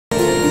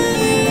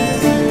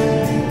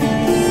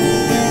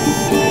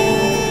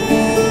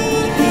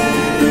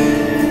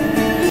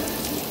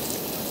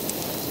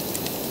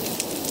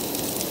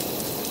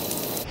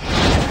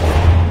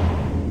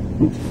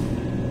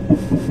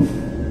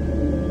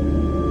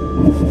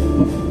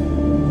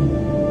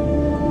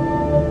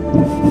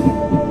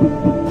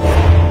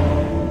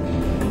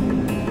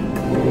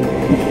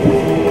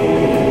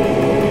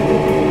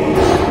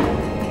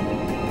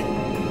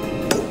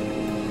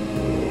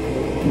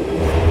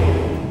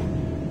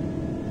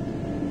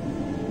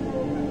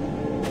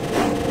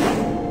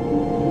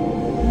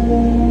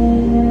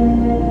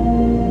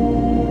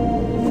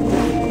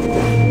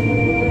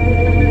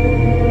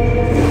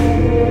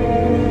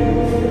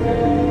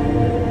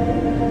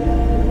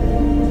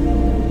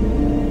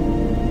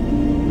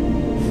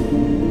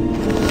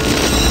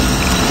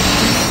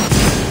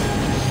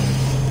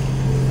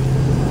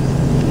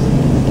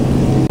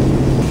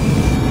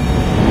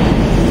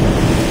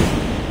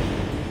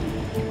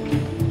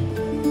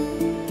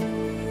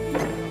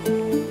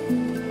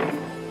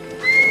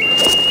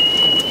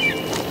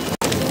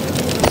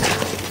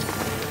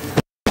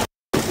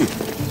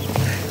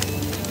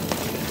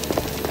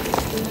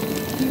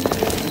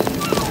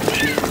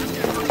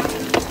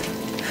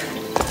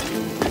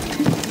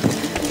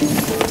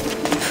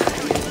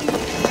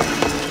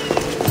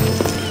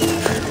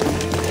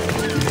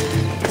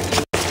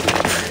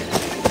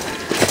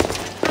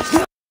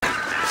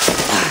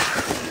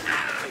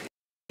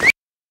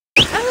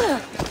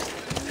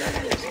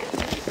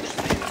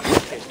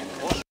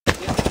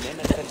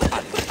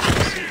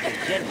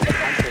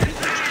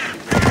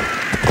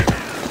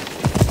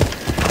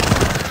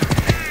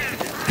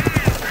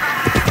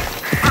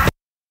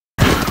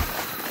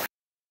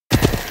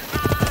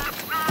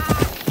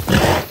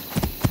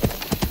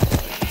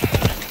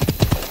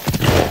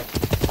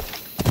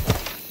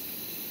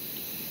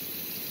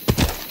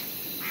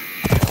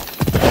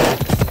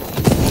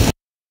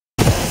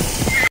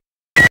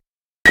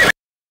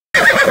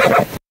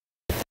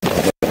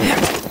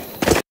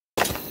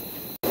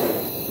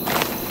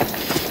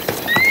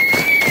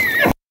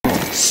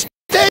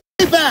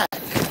back!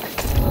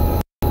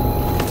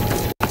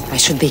 I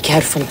should be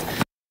careful.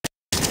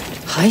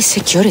 High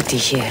security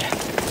here.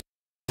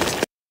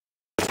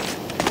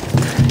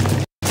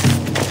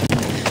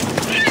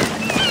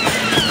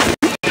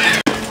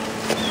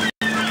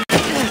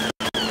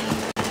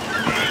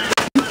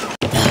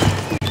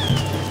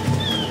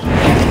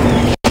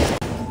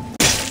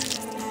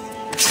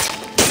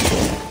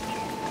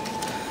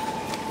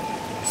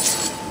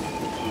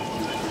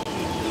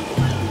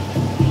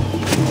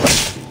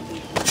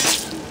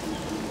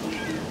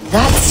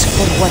 That's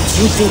for what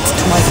you did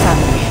to my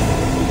family.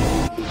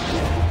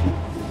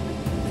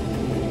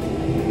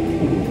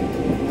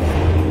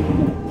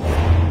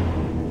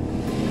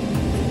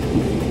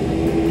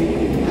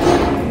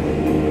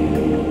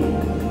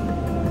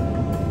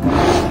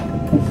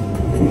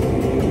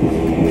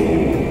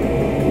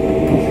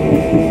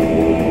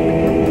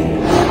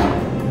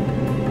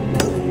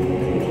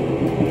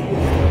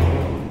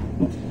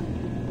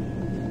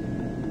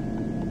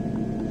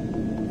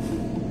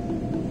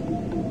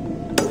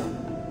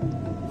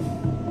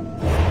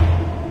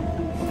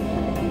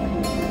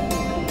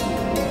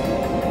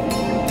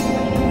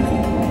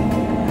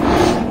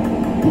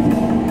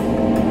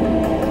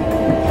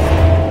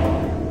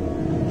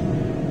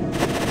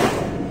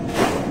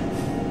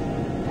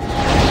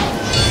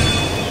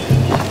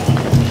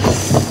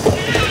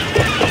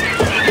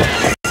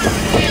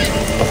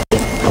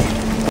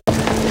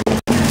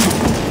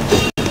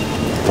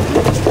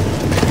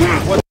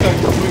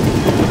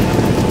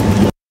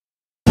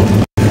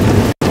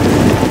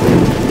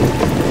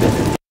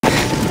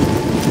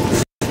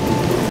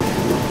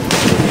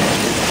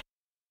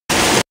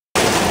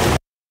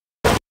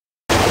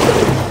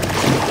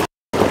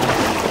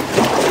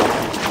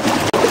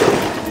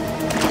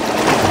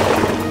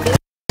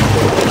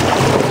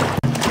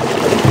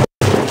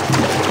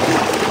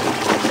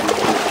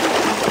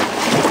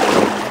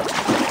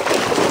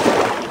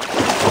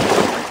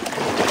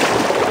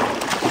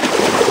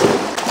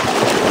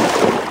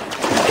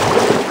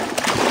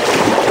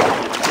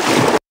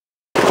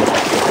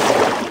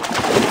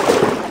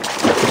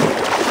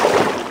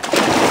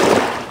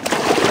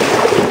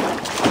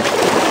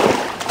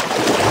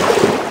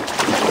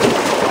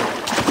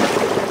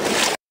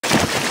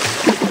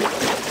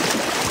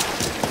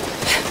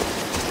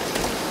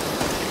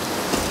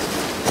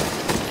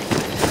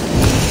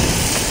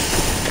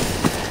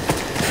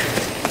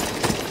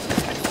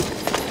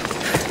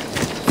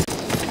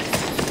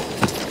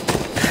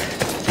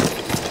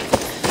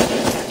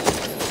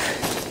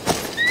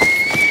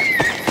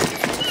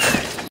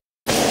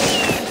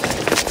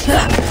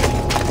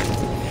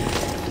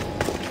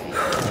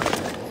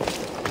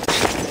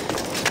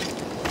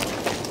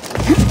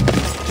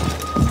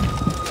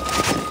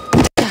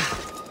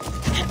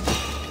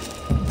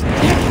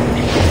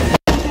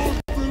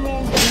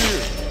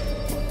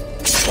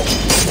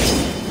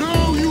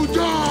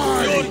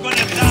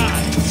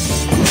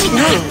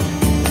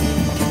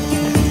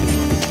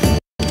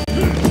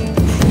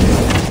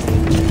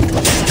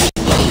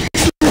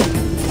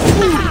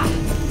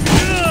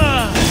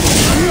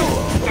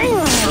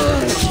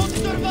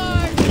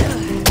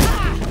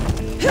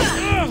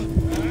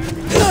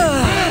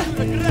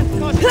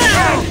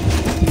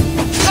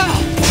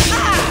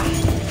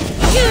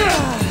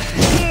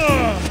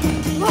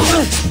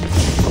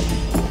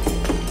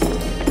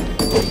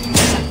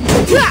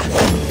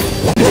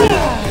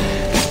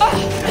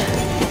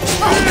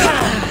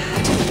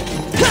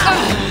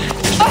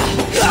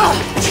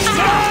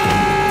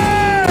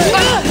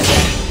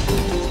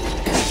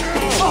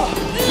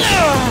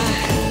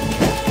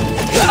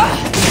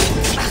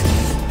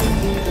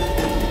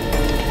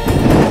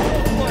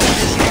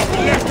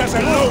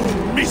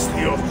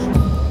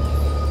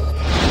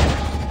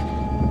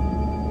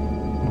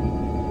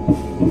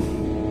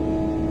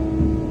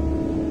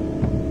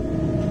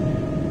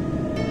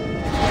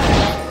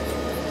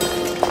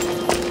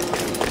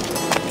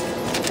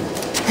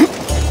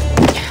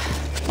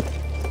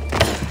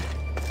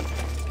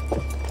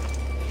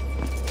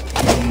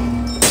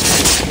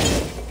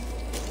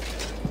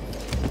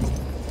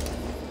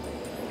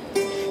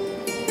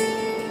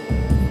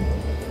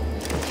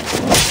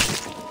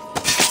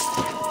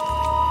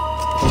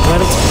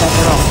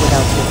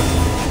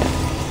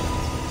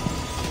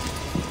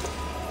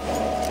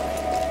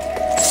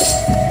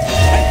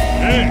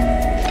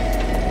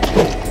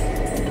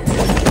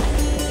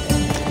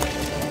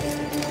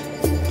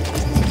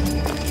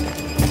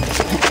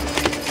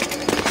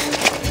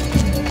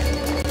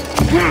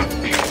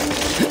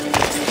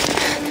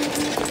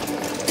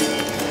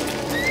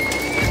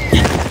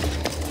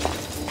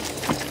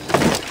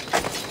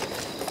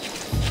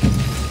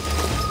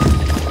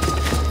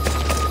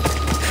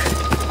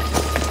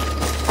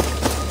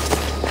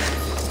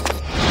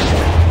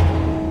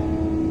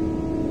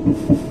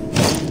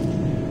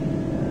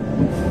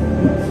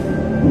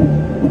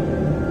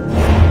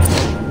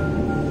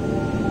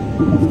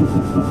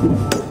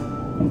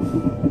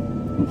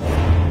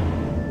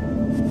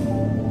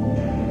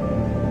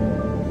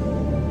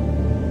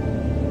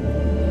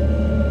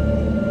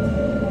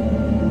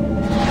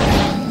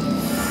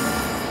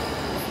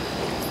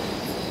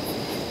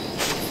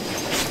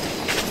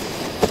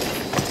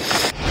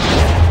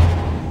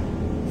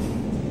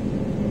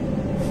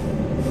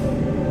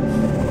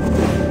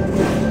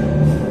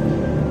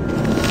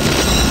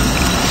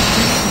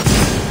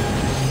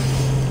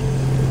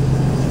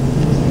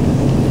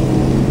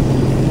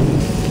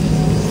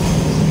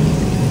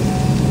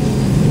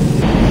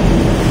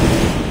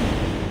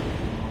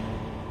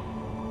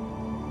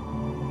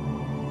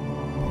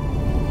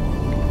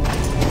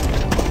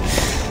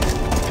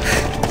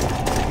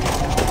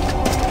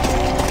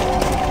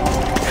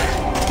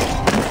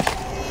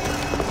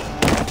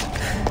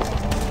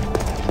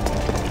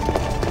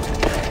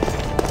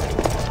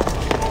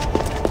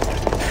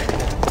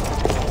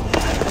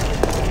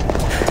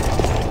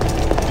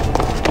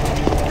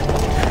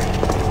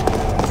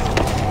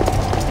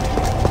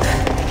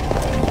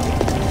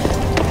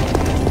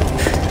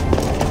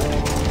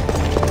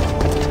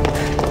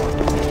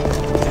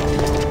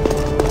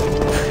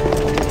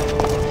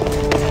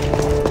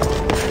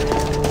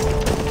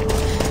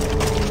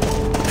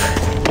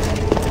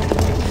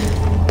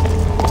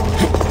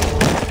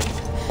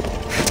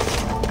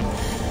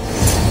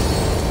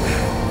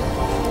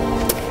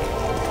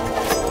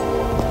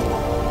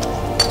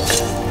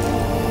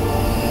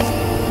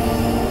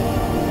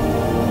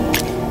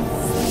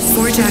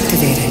 Switch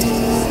activated.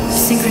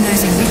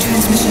 Synchronizing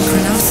retransmission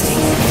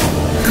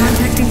chronicity.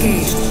 Contact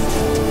engaged.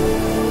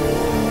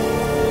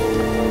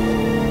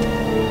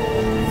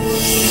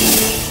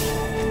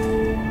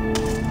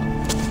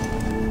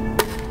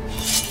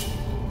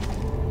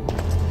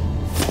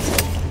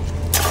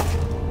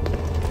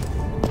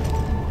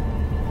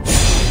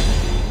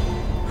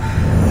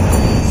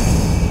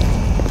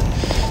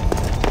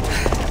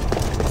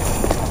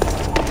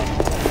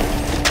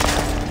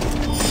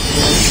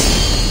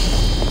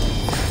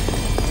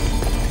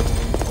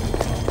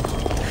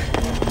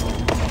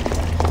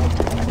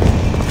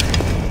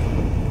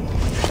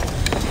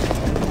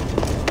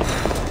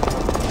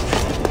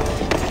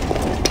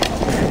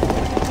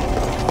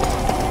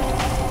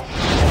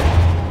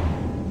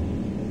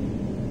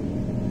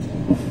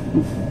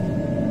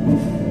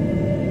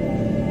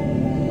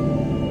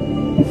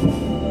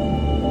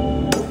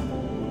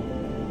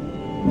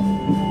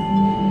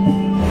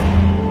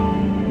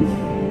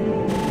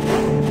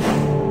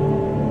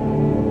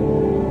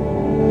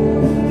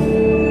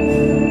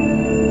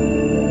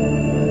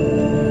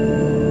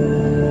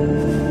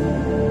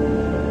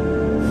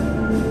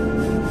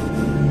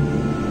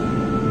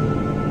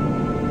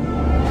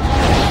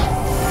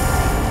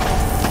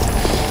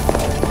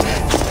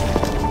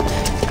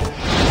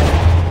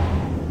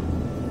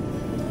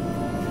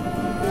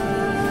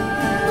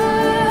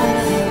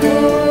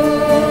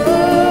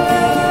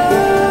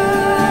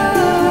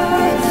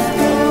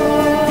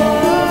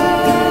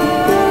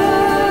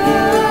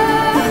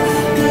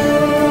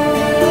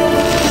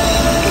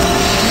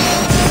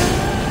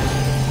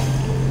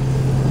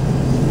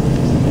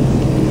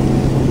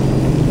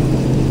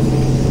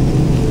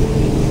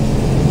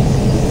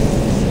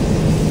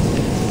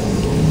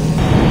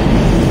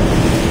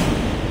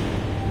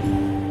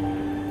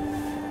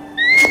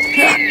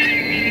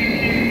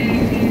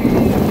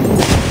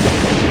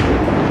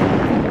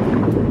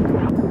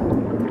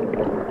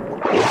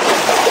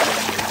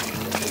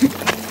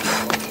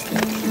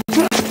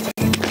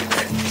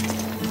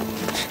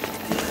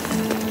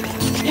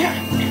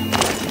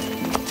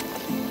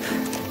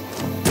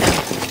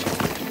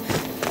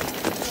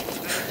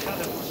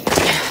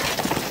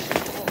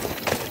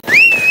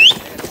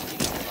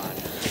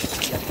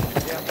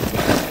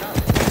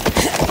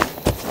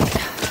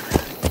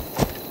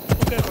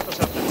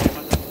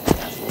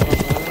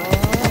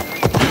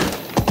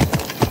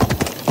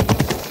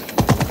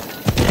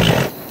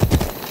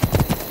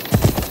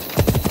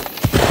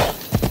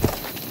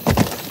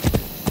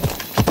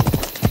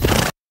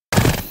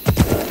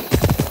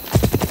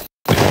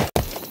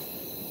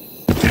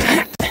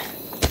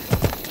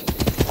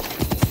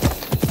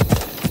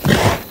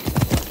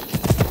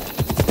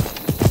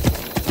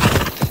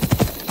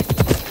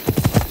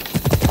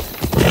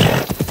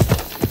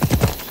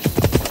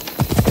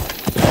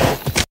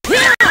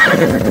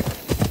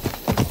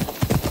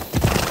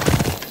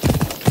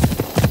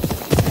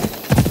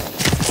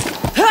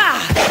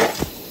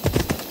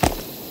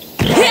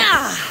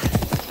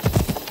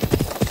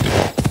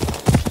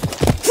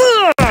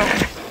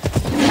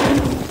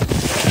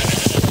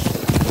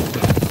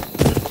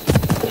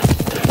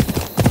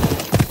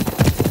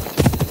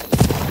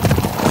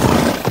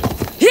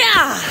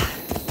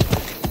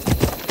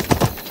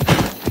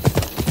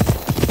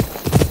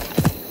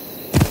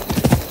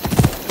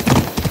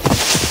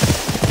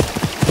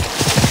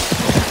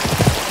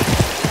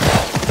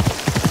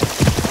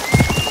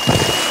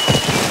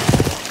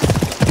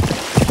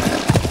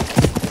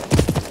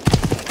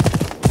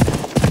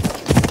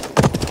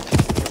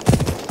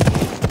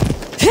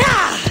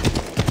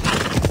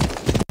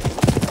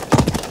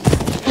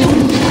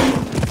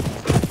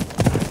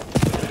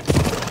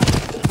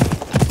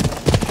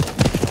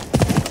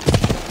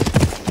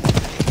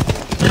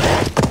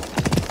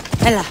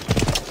 Έλα.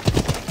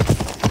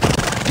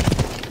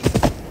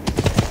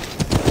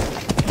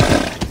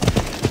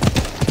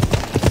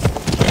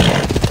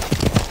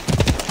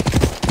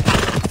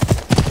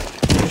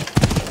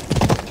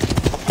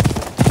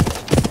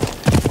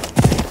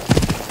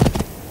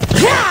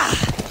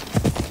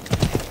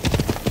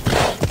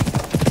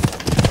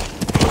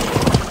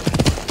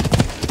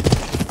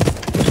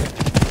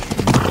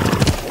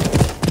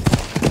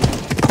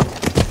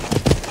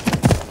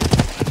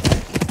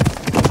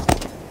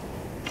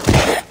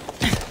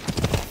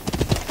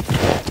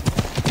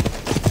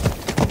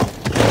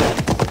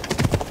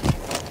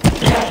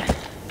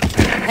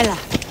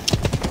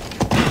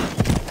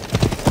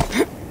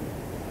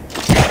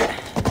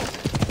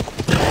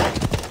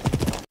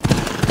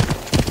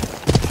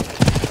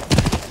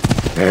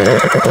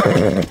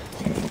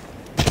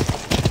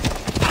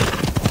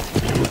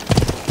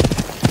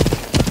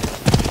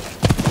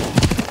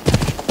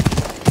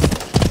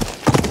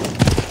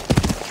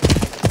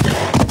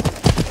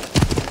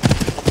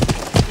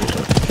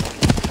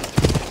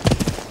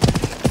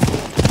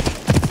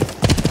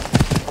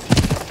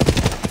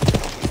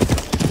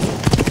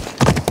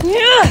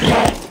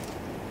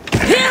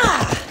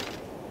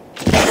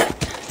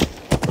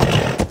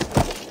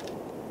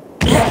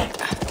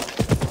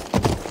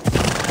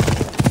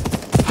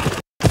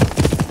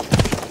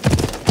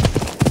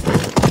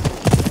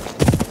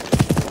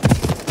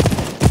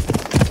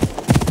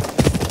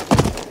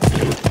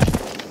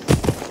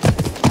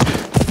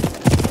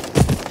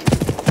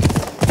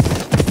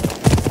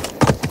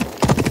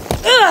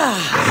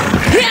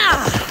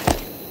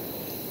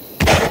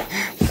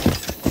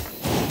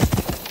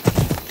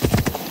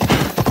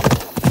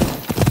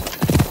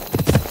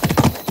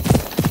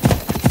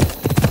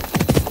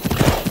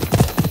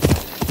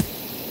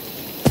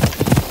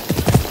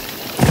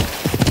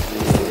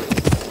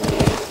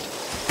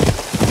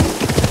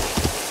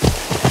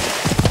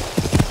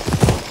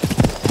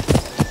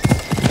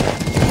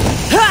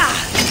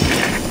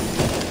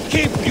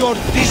 Keep your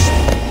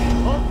distance.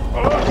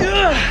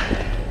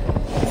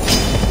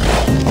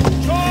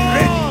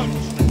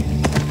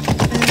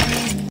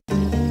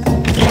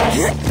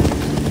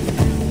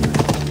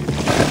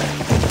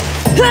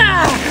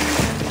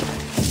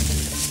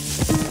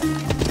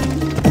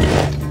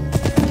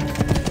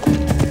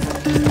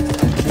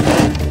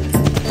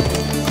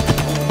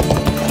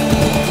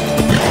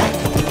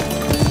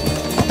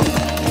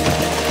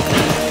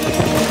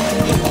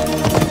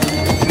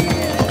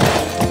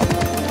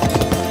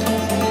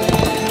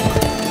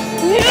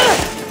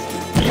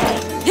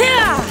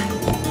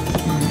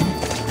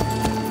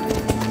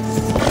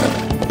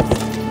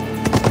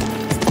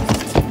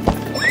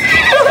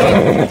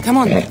 Come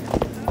on.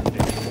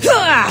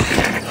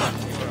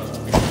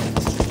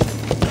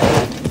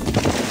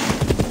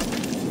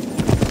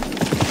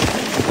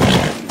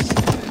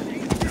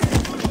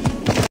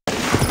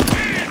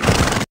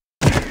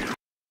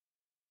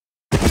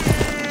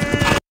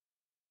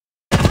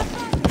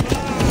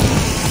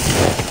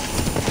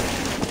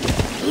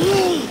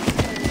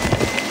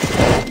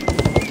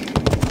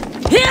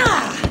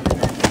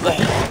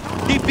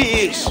 Keep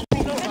peace.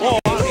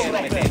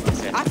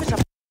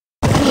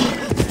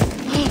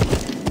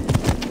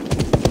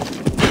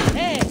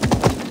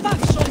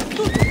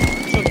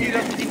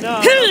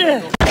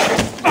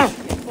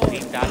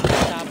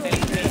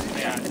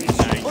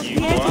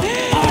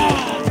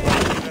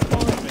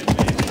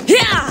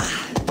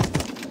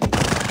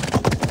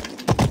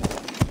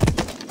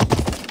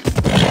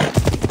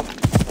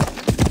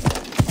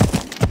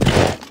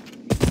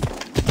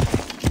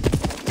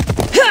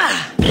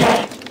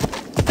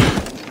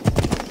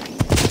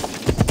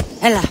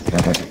 Έλα.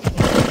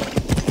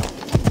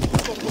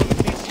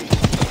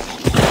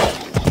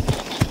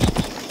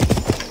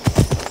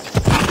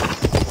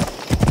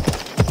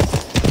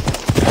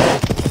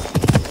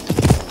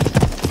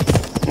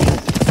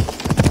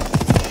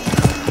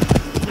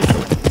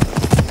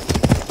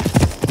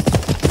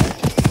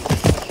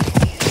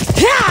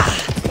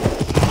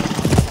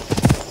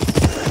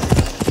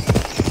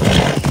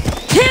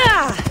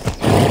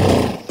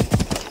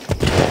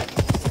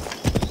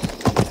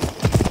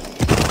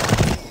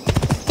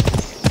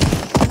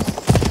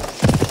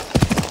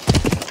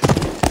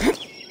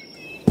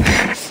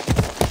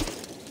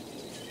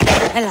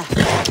 Έλα.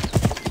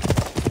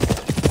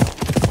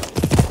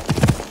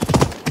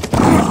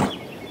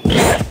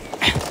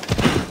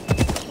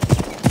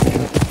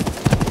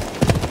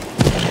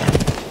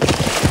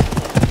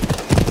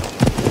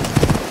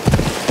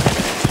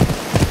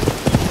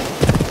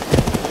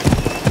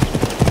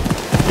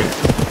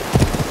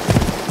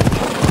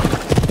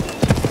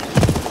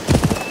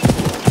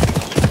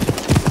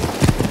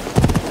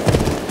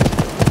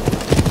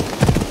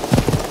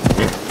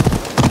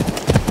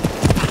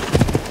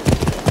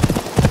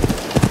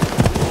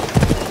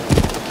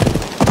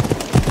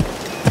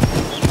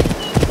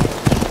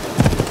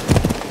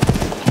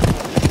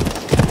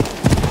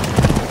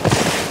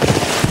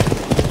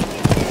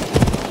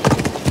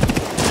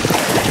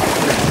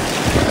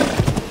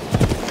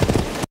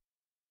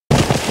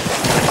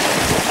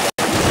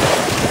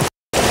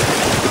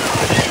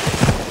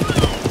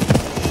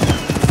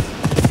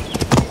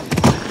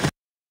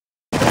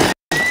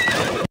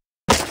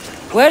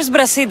 Where's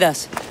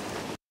Brasidas?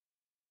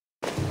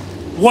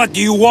 What do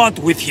you want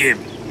with him?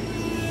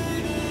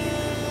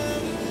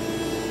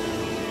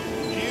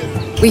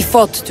 We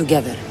fought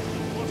together.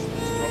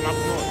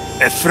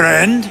 A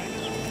friend?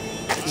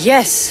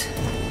 Yes,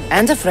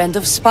 and a friend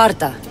of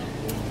Sparta.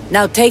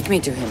 Now take me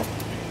to him.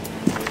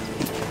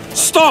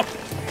 Stop!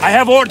 I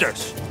have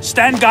orders.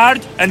 Stand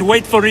guard and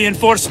wait for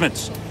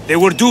reinforcements. They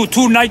were due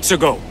 2 nights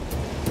ago.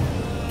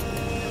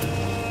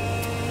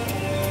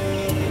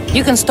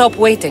 You can stop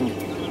waiting.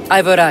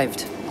 I've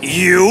arrived.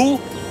 You?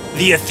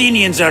 The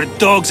Athenians are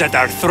dogs at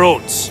our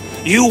throats.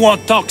 You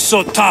won't talk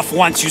so tough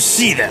once you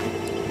see them.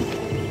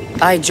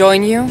 I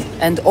join you,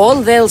 and all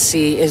they'll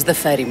see is the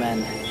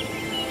ferryman.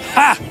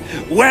 Ha!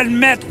 Well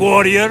met,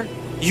 warrior.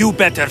 You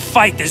better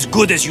fight as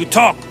good as you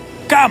talk.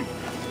 Come,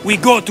 we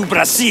go to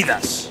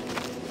Brasidas.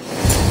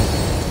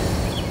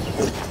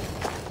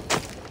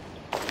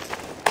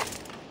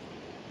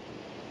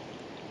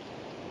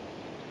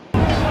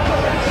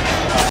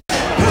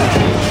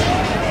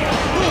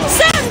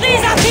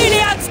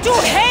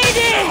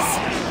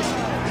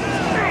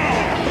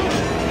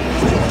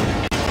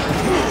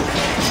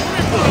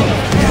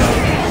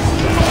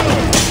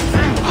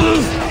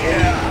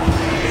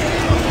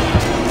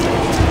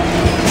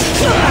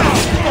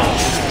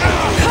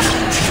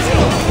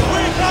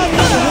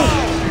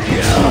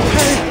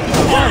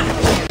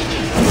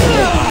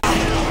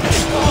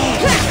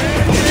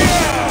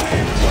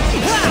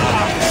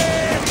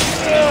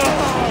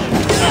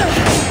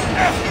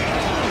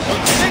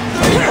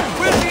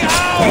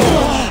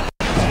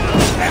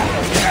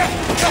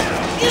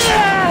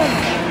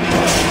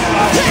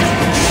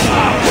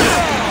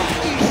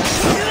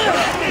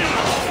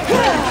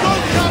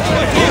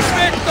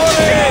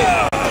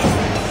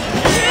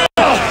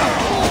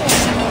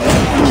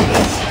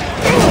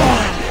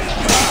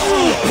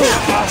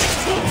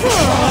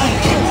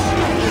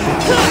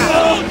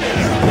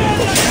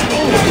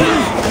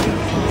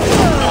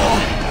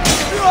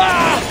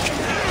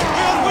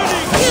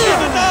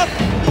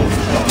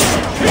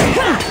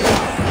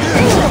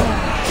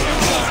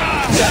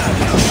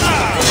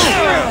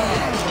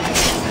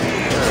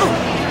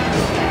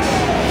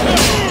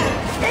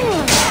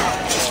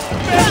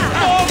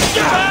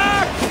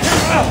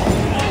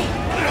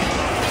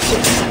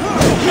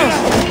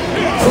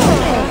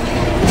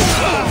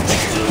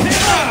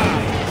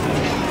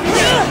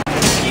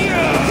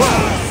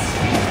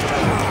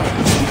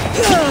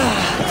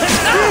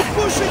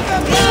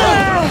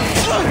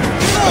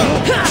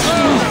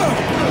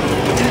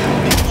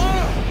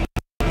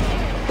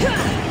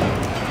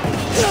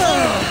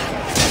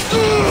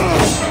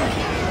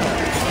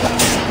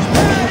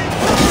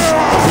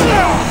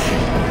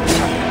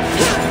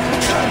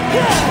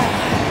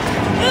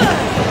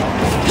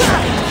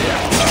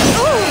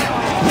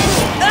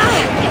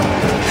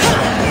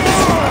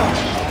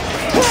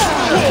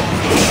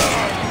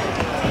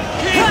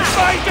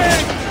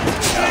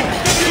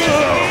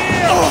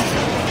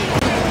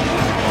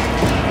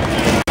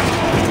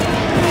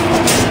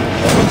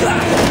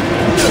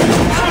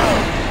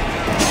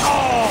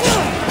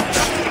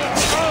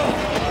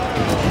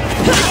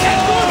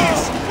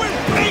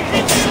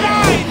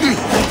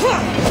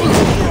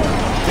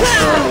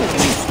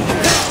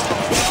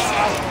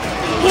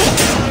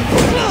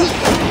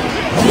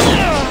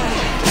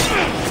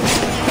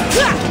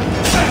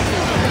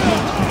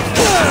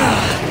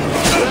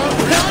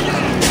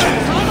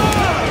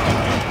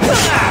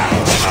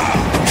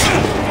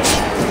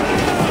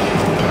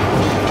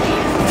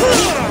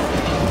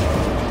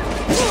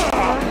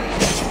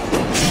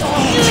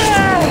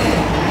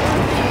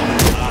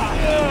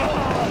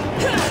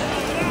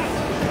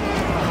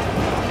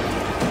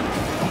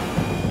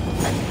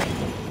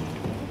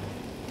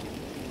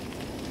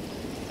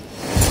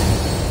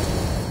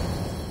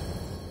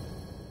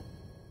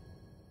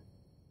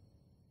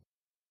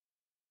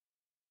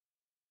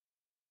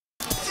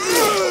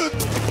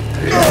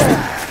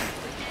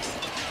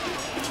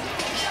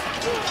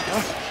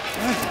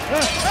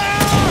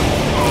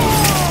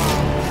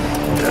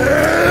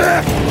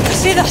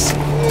 Brasidas!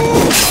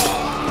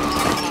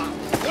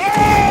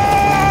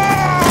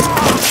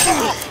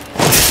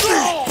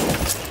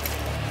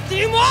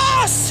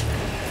 Demos!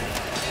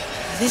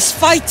 This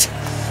fight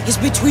is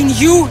between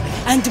you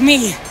and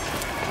me.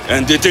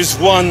 And it is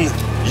one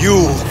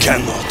you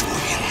cannot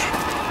win.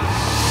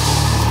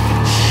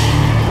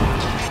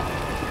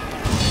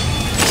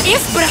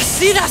 If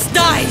Brasidas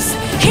dies,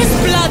 his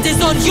blood is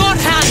on your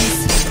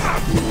hands!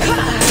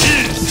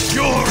 His,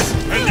 yours,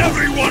 and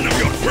every one of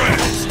your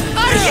friends!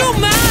 Are you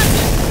mad?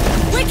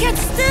 We can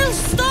still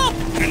stop!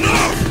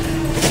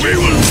 Enough! We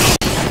will not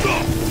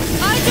stop!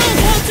 I don't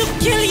want to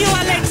kill you,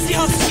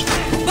 Alexios!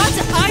 But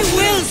I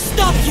will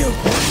stop you!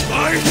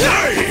 My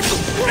name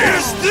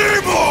is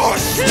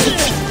Demos!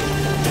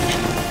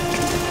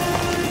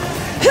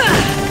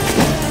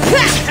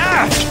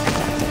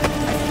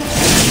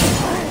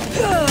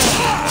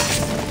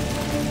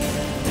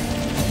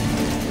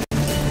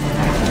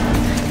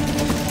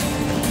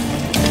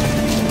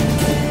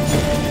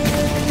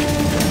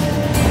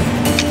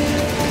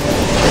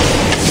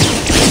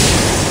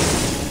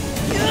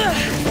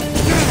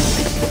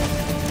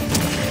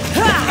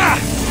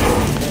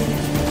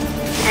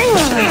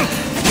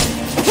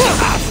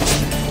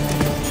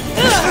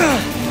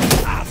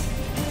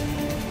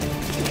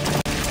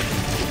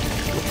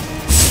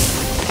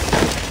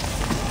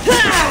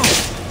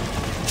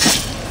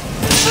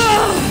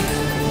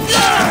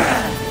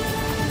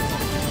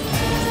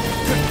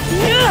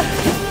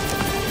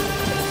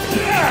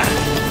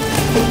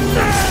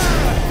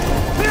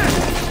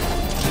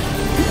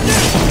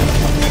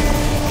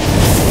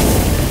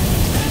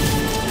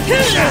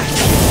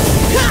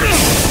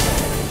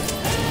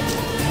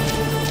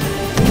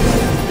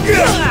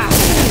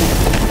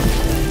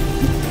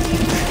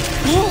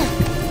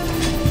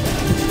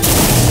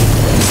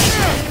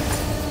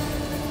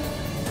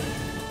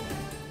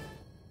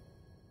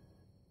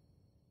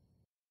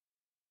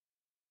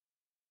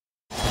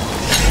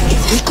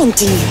 If we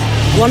continue,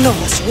 one of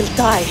us will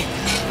die.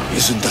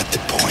 Isn't that the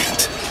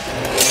point?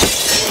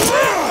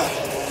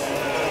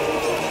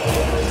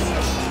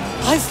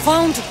 I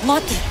found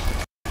Mater.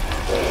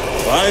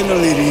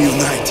 Finally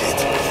reunited,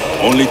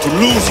 only to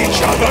lose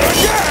each other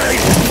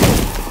again!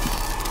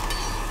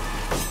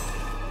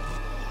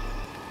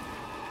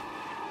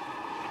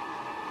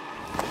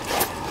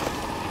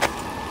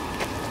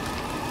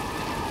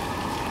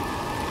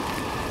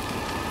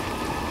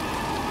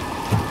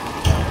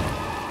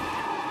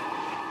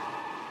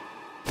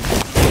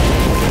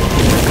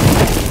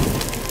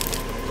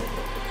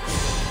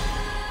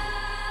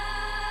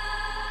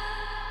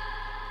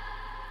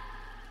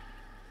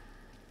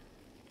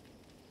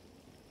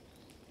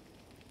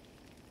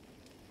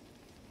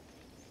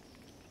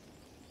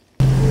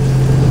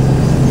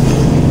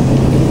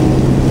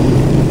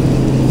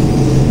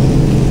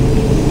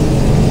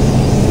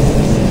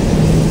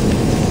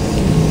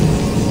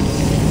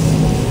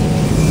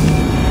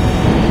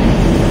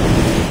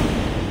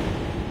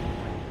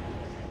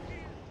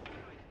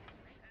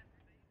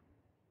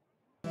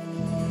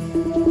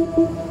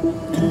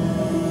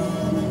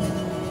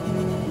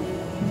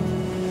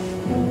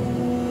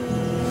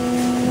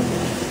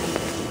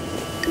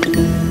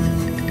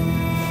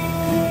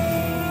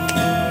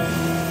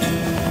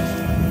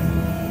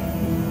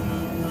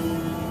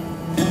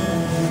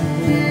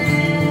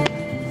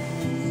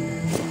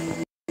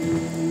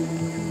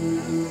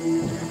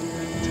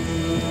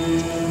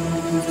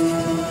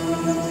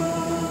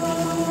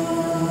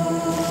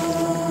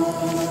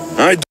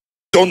 I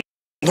don't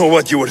know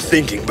what you were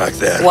thinking back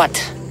there.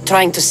 What?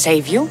 Trying to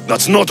save you?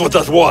 That's not what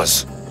that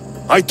was.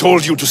 I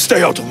told you to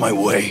stay out of my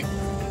way.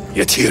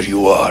 Yet here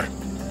you are.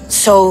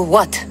 So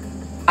what?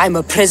 I'm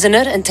a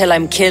prisoner until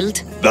I'm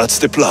killed? That's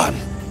the plan.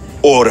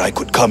 Or I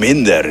could come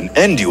in there and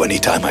end you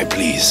anytime I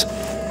please.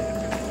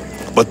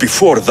 But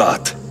before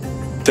that,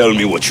 tell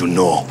me what you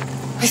know.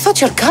 I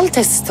thought your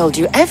cultists told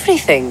you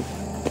everything.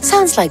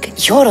 Sounds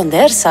like you're on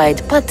their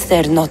side, but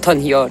they're not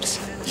on yours.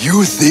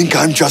 You think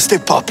I'm just a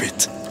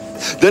puppet?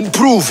 Then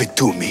prove it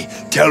to me.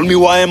 Tell me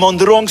why I'm on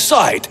the wrong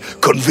side.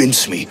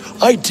 Convince me.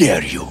 I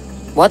dare you.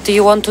 What do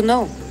you want to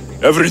know?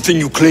 Everything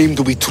you claim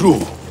to be true.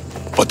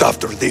 But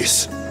after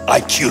this, I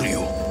kill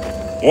you.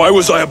 Why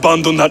was I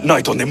abandoned that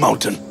night on the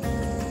mountain?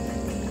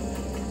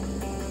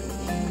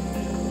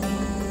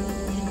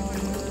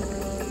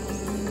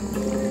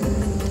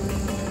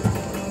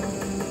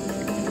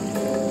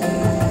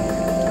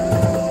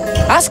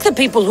 Ask the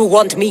people who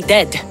want me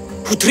dead,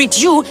 who treat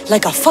you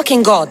like a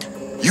fucking god.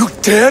 You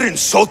dare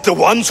insult the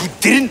ones who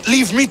didn't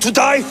leave me to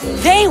die?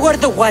 They were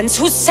the ones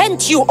who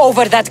sent you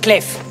over that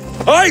cliff.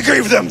 I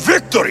gave them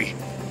victory!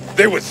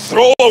 They would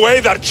throw away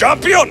their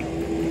champion?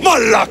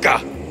 Malaka!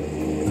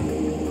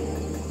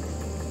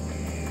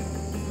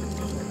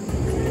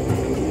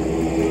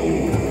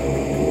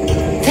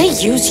 They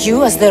use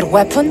you as their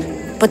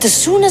weapon, but as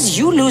soon as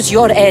you lose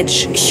your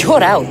edge,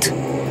 you're out.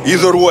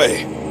 Either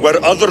way,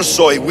 where others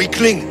saw a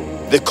weakling,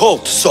 the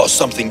cult saw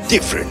something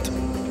different.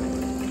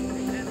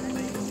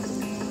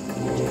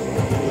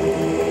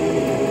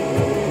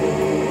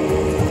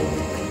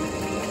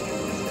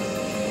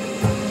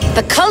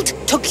 The cult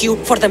took you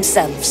for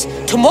themselves,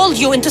 to mold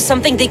you into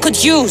something they could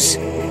use.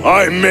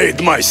 I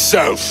made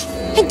myself.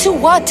 Into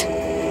what?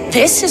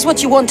 This is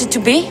what you wanted to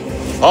be?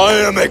 I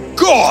am a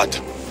god.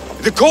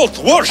 The cult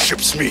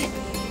worships me.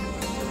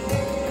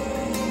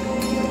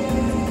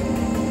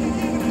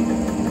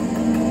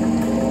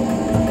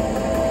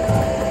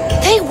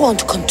 They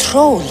want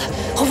control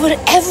over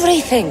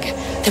everything.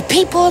 The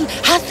people,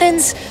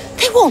 Athens,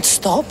 they won't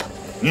stop.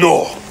 No,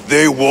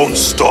 they won't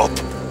stop.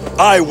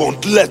 I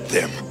won't let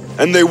them.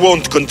 And they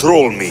won't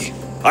control me.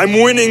 I'm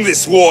winning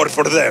this war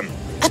for them.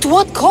 At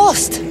what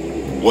cost?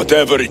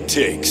 Whatever it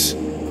takes.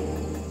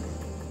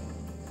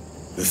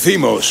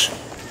 Deimos,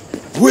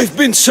 we've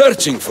been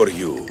searching for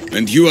you,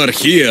 and you are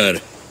here.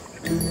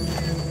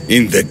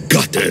 In the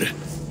gutter.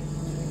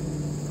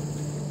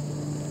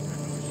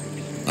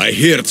 I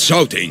heard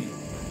shouting.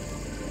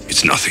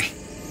 It's nothing.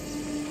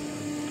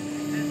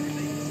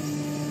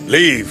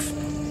 Leave.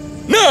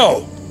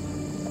 Now!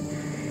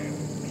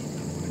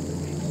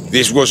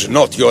 This was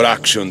not your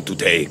action to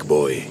take,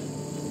 boy.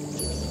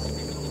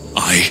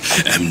 I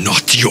am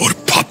not your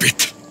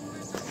puppet.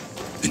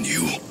 And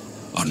you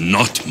are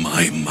not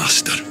my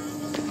master.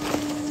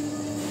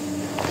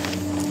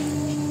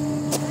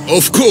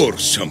 Of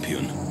course,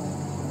 champion.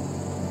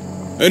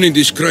 An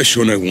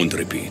indiscretion I won't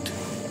repeat.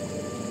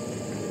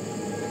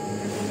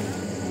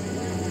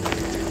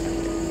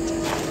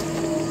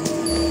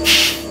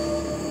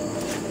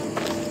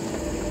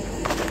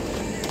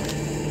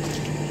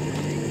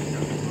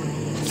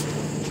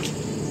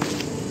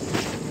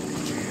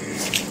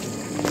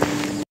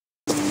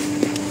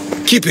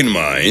 Keep in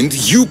mind,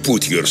 you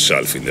put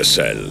yourself in the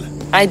cell.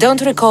 I don't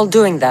recall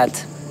doing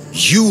that.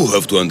 You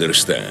have to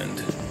understand.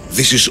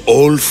 This is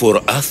all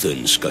for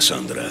Athens,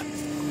 Cassandra.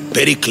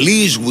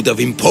 Pericles would have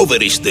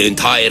impoverished the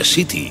entire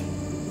city.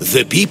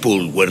 The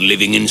people were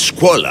living in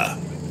squalor.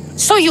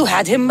 So you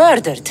had him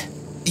murdered?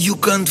 You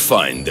can't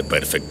find the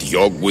perfect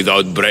yolk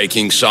without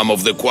breaking some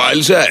of the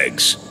quail's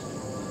eggs.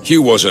 He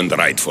wasn't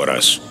right for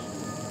us.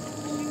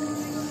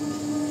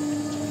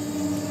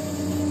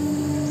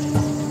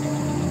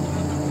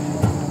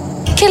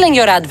 Killing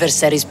your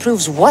adversaries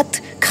proves what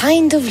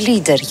kind of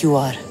leader you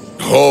are.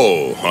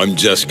 Oh, I'm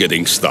just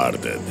getting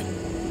started.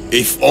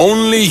 If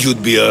only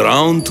you'd be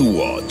around to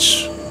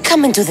watch.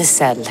 Come into the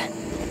cell.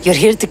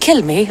 You're here to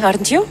kill me,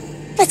 aren't you?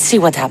 Let's see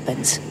what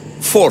happens.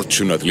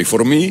 Fortunately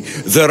for me,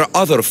 there are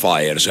other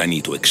fires I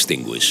need to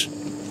extinguish.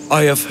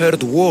 I have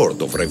heard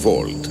word of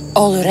revolt.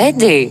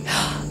 Already?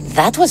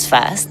 That was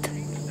fast.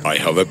 I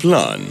have a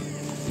plan.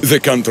 They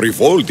can't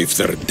revolt if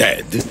they're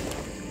dead.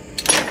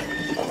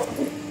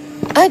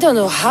 I don't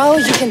know how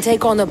you can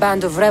take on a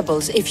band of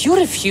rebels if you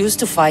refuse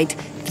to fight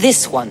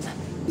this one.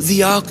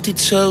 The act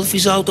itself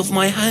is out of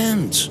my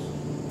hands.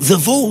 The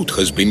vote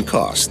has been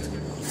cast.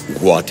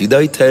 What did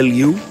I tell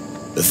you?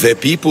 The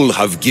people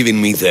have given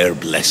me their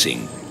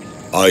blessing.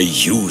 I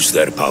use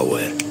their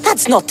power.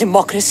 That's not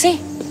democracy.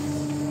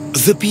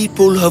 The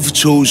people have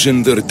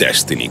chosen their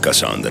destiny,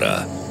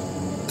 Cassandra.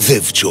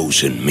 They've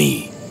chosen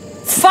me.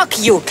 Fuck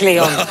you,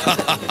 Cleon.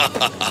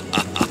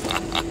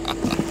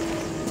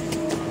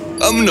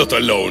 I'm not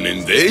alone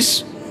in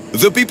this.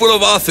 The people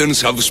of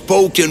Athens have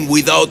spoken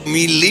without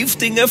me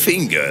lifting a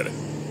finger.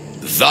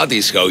 That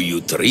is how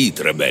you treat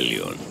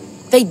rebellion.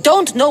 They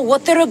don't know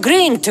what they're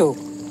agreeing to.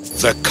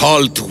 The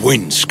cult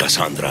wins,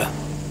 Cassandra.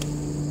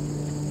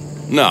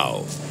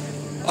 Now,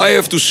 I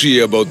have to see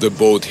about the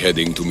boat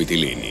heading to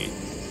Mytilene.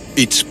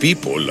 Its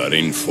people are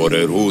in for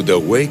a rude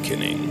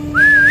awakening.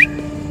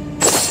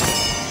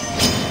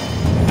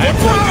 I'm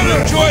gonna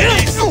enjoy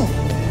this!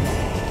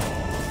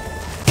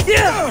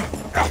 Yeah!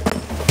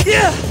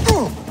 Yeah!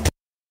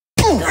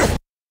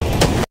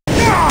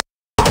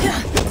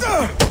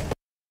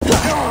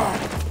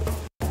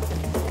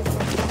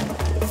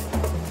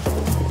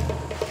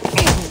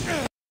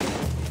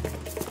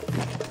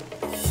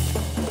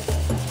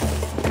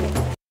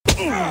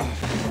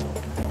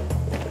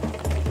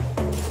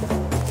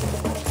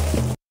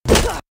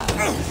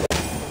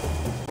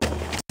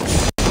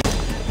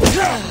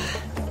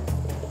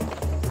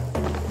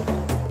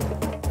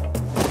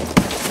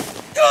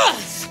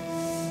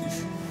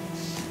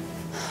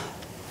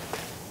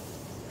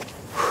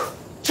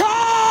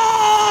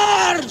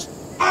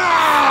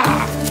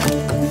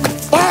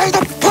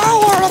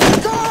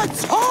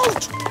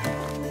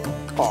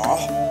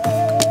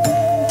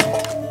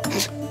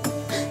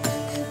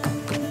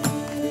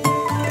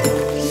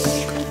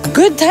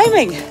 Good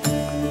timing.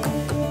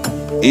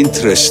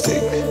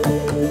 Interesting.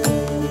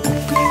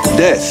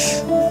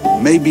 Death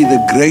may be the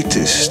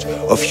greatest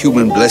of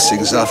human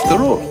blessings after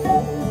all.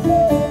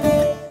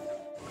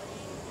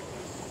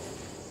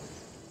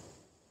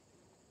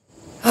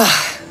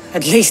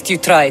 At least you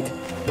tried.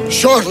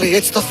 Surely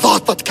it's the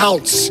thought that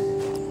counts.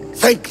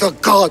 Thank the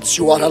gods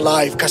you are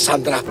alive,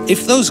 Cassandra.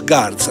 If those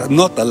guards are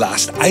not the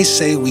last, I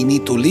say we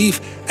need to leave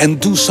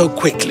and do so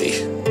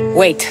quickly.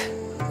 Wait.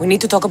 We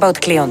need to talk about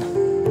Cleon.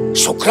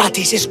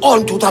 Socrates is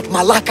on to that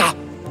Malaka.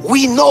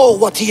 We know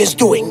what he is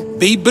doing.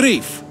 Be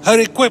brief. Her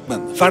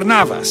equipment,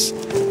 Varnavas.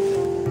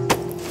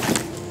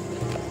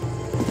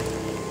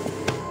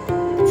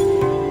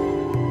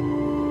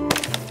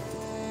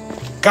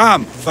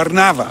 Come,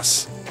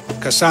 Varnavas.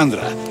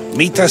 Cassandra,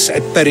 meet us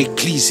at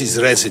Pericles'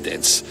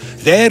 residence.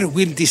 There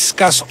we'll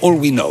discuss all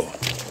we know.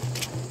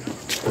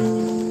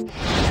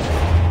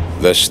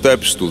 The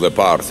steps to the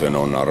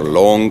Parthenon are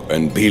long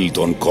and built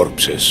on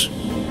corpses.